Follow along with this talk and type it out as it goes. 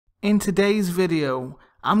In today's video,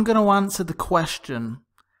 I'm going to answer the question,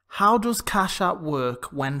 how does Cash App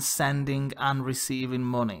work when sending and receiving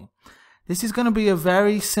money? This is going to be a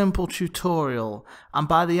very simple tutorial, and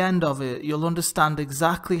by the end of it, you'll understand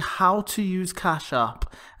exactly how to use Cash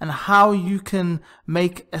App and how you can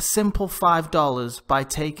make a simple $5 by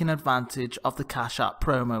taking advantage of the Cash App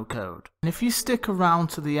promo code. And if you stick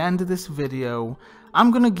around to the end of this video, I'm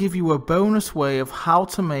going to give you a bonus way of how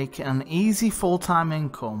to make an easy full-time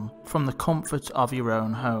income from the comfort of your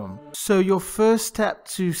own home. So your first step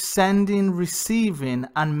to sending, receiving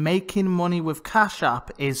and making money with Cash App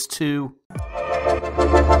is to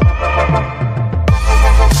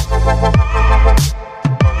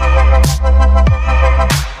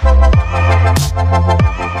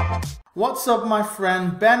What's up my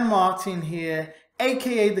friend, Ben Martin here,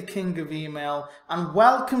 aka the King of Email, and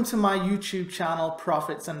welcome to my YouTube channel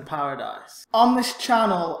Profits and Paradise. On this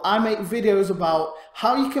channel I make videos about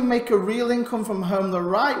how you can make a real income from home the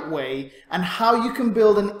right way and how you can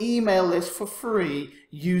build an email list for free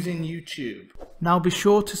using YouTube. Now be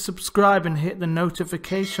sure to subscribe and hit the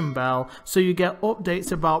notification bell so you get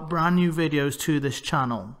updates about brand new videos to this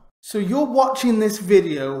channel. So you're watching this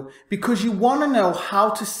video because you want to know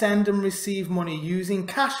how to send and receive money using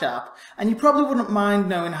Cash App, and you probably wouldn't mind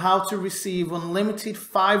knowing how to receive unlimited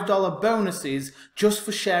 $5 bonuses just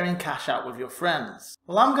for sharing Cash App with your friends.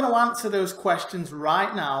 Well, I'm going to answer those questions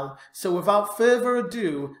right now, so without further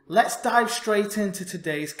ado, let's dive straight into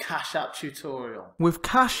today's Cash App tutorial. With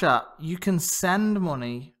Cash App, you can send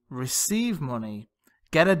money, receive money,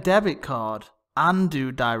 get a debit card, and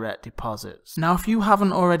do direct deposits. Now if you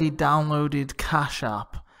haven't already downloaded Cash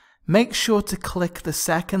App, make sure to click the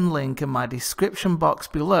second link in my description box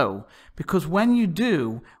below, because when you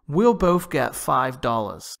do, we'll both get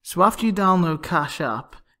 $5. So after you download Cash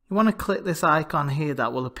App, you want to click this icon here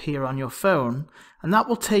that will appear on your phone, and that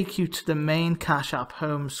will take you to the main Cash App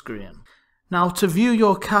home screen. Now to view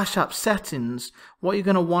your Cash App settings, what you're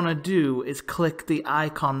going to want to do is click the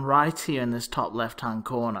icon right here in this top left hand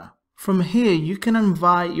corner. From here, you can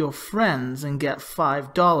invite your friends and get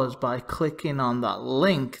 $5 by clicking on that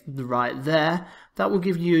link right there. That will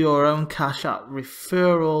give you your own Cash App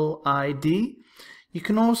referral ID. You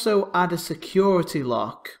can also add a security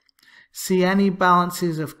lock, see any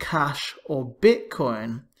balances of cash or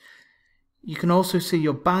Bitcoin. You can also see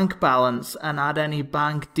your bank balance and add any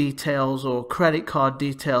bank details or credit card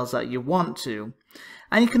details that you want to.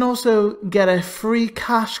 And you can also get a free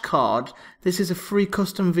cash card. This is a free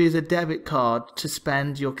custom Visa debit card to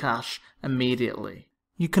spend your cash immediately.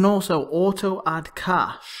 You can also auto add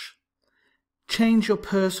cash, change your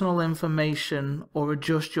personal information or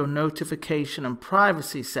adjust your notification and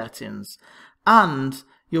privacy settings, and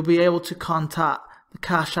you'll be able to contact the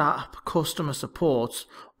Cash App customer support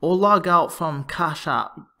or log out from Cash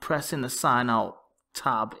App pressing the sign out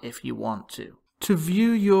tab if you want to. To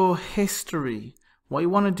view your history, what you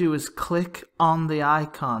want to do is click on the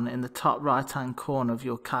icon in the top right hand corner of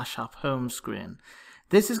your Cash App home screen.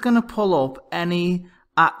 This is going to pull up any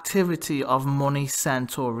activity of money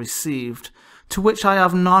sent or received, to which I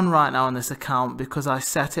have none right now on this account because I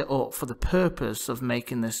set it up for the purpose of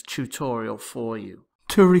making this tutorial for you.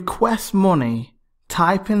 To request money,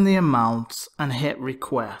 type in the amounts and hit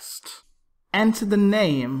request. Enter the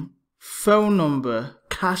name, phone number,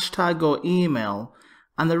 cash tag or email,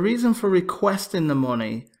 and the reason for requesting the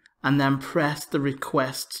money, and then press the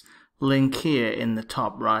request link here in the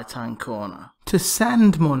top right hand corner. To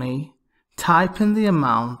send money, type in the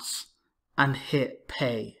amounts and hit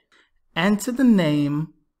pay. Enter the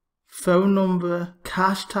name, phone number,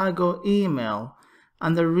 cash tag or email,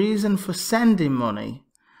 and the reason for sending money.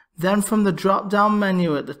 Then from the drop down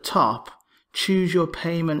menu at the top, choose your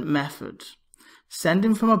payment method.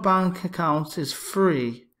 Sending from a bank account is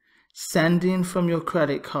free. Sending from your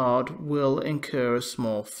credit card will incur a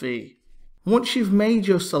small fee. Once you've made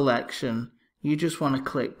your selection, you just want to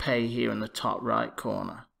click pay here in the top right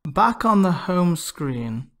corner. Back on the home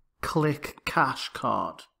screen, click Cash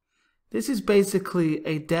Card. This is basically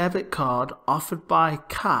a debit card offered by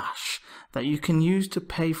Cash that you can use to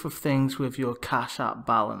pay for things with your Cash App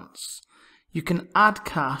balance. You can add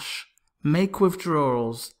cash, make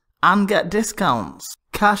withdrawals, and get discounts.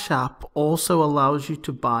 Cash App also allows you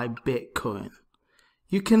to buy Bitcoin.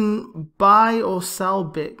 You can buy or sell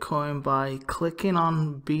Bitcoin by clicking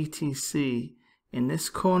on BTC in this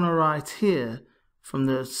corner right here from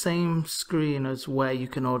the same screen as where you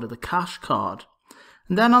can order the cash card.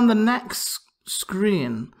 And then on the next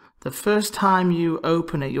screen, the first time you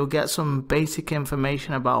open it, you'll get some basic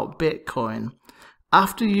information about Bitcoin.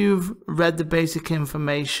 After you've read the basic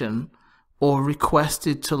information or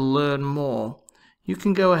requested to learn more, you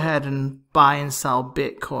can go ahead and buy and sell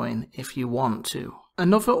Bitcoin if you want to.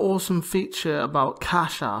 Another awesome feature about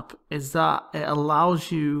Cash App is that it allows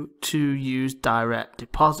you to use direct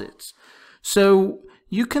deposits. So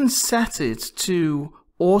you can set it to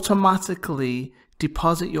automatically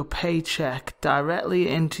deposit your paycheck directly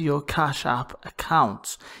into your Cash App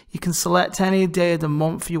account. You can select any day of the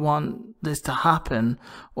month you want this to happen,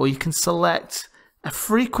 or you can select a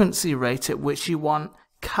frequency rate at which you want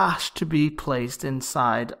cash to be placed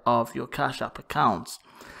inside of your Cash App account.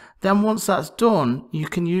 Then once that's done, you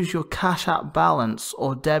can use your Cash App balance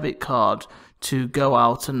or debit card to go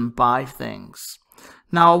out and buy things.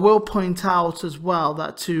 Now I will point out as well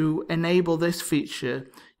that to enable this feature,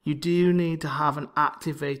 you do need to have an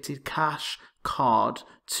activated cash card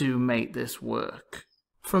to make this work.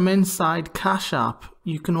 From inside Cash App,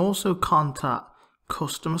 you can also contact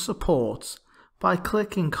customer support by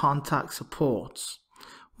clicking Contact Support.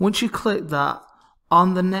 Once you click that,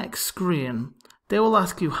 on the next screen, they will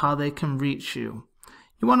ask you how they can reach you.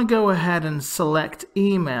 You want to go ahead and select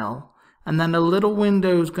email, and then a little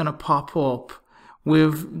window is going to pop up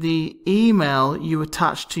with the email you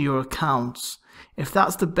attach to your accounts. If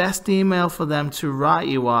that's the best email for them to write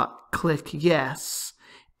you at, click yes.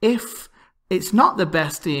 If it's not the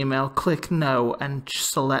best email, click no and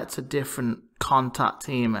select a different contact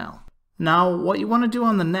email. Now what you want to do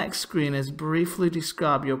on the next screen is briefly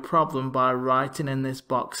describe your problem by writing in this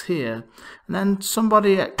box here, and then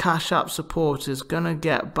somebody at Cash App support is going to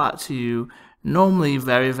get back to you normally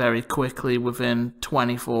very quickly within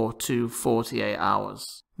 24 to 48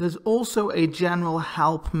 hours. There's also a general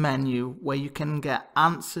help menu where you can get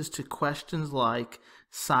answers to questions like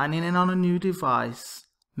signing in on a new device,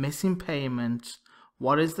 missing payment,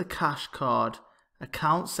 what is the cash card,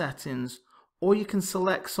 account settings, or you can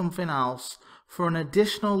select something else for an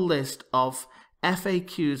additional list of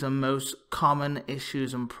FAQs and most common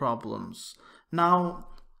issues and problems. Now,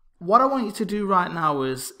 what I want you to do right now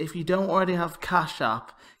is, if you don't already have Cash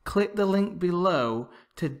App, click the link below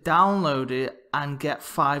to download it and get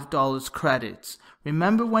 $5 credits.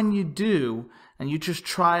 Remember, when you do and you just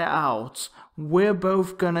try it out, we're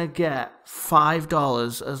both gonna get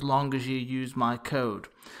 $5 as long as you use my code.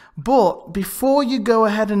 But before you go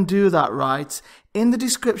ahead and do that, right, in the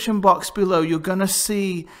description box below, you're gonna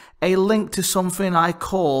see a link to something I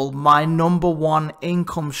call my #1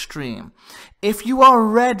 income stream. If you are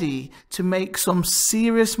ready to make some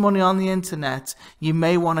serious money on the internet, you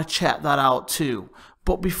may want to check that out too.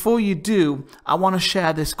 But before you do, I want to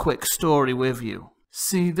share this quick story with you.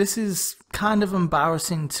 See, this is kind of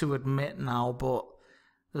embarrassing to admit now, but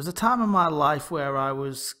there was a time in my life where I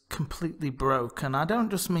was completely broke, and I don't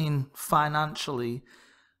just mean financially,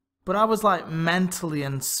 but I was like mentally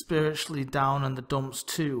and spiritually down in the dumps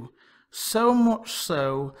too. So much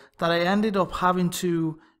so that I ended up having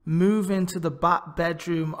to move into the back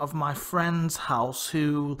bedroom of my friend's house,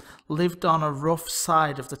 who lived on a rough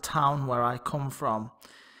side of the town where I come from.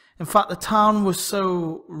 In fact, the town was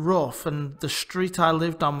so rough and the street I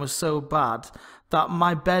lived on was so bad that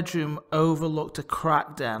my bedroom overlooked a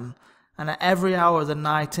crack den, and at every hour of the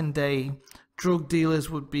night and day, drug dealers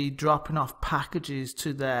would be dropping off packages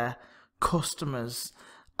to their customers.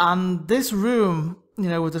 And this room, you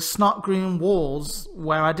know, with the snot green walls,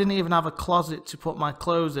 where I didn't even have a closet to put my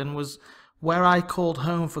clothes in, was where I called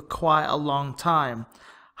home for quite a long time.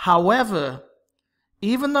 However,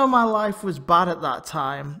 even though my life was bad at that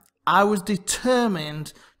time, I was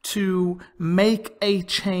determined to make a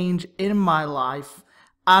change in my life.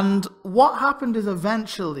 And what happened is,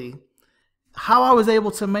 eventually, how I was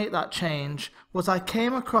able to make that change was I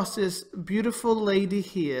came across this beautiful lady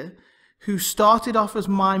here who started off as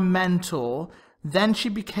my mentor. Then she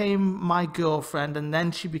became my girlfriend, and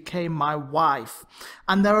then she became my wife.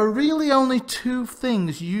 And there are really only two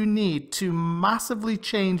things you need to massively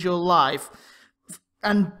change your life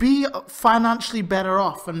and be financially better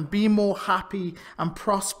off and be more happy and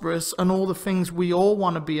prosperous and all the things we all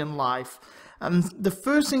want to be in life. And the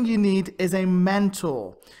first thing you need is a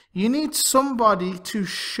mentor. You need somebody to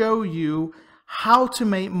show you how to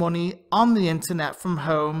make money on the internet from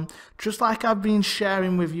home, just like I've been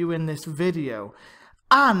sharing with you in this video.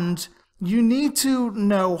 And you need to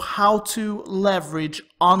know how to leverage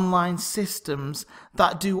online systems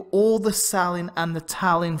that do all the selling and the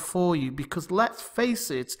tallying for you, because let's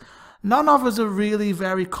face it, none of us are really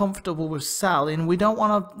very comfortable with selling. We don't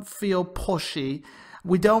want to feel pushy.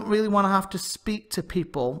 We don't really want to have to speak to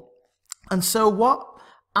people. And so what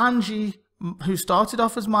Angie, who started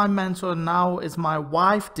off as my mentor and now is my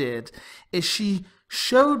wife, did is she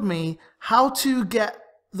showed me how to get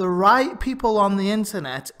the right people on the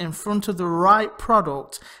internet in front of the right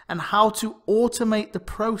product and how to automate the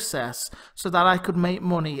process so that I could make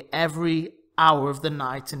money every hour of the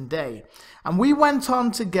night and day. And we went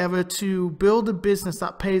on together to build a business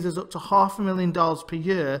that pays us up to $500,000 per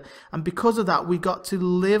year, and because of that we got to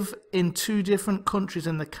live in 2 different countries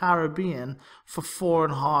in the Caribbean for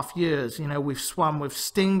 4.5 years. You know, we've swam with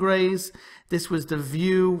stingrays. This was the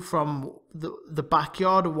view from the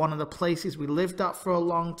backyard of one of the places we lived at for a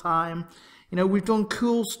long time. You know, we've done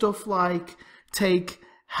cool stuff like take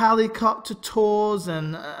helicopter tours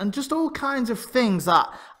and just all kinds of things that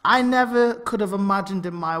I never could have imagined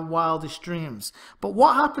in my wildest dreams. But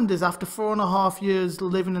what happened is, after 4.5 years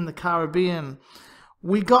living in the Caribbean,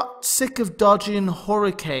 we got sick of dodging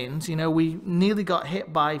hurricanes. You know, we nearly got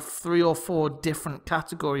hit by 3 or 4 different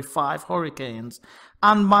Category 5 hurricanes.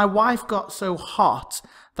 And my wife got so hot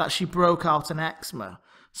that she broke out an eczema.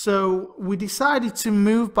 So we decided to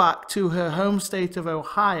move back to her home state of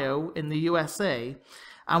Ohio in the USA.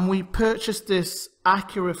 And we purchased this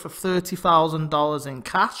Acura for $30,000 in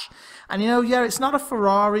cash. And you know, yeah, it's not a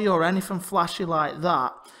Ferrari or anything flashy like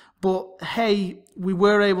that, but hey, we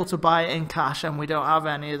were able to buy it in cash, and we don't have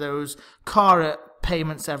any of those car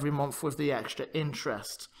payments every month with the extra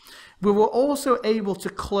interest. We were also able to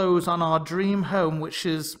close on our dream home, which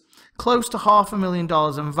is close to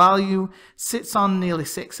 $500,000 in value, sits on nearly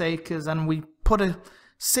 6 acres, and we put a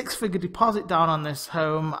 6-figure deposit down on this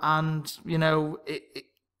home. And you know,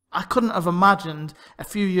 I couldn't have imagined a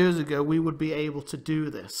few years ago we would be able to do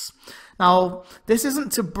this. Now, this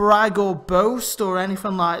isn't to brag or boast or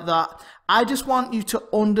anything like that. I just want you to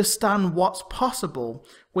understand what's possible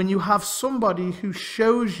when you have somebody who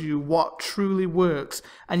shows you what truly works,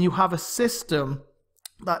 and you have a system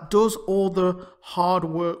that does all the hard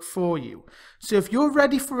work for you. So if you're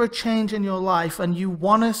ready for a change in your life and you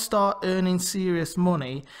want to start earning serious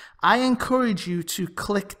money, I encourage you to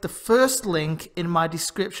click the first link in my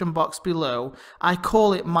description box below. I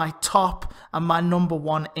call it my top and my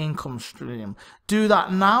 #1 income stream. Do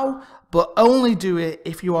that now, but only do it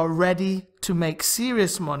if you are ready to make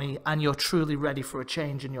serious money and you're truly ready for a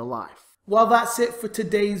change in your life. Well, that's it for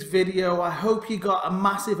today's video. I hope you got a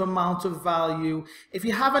massive amount of value. If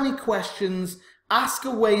you have any questions, ask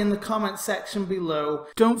away in the comment section below.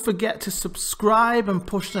 Don't forget to subscribe and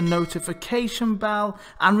push the notification bell.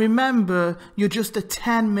 And remember, you're just a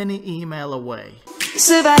 10-minute email away.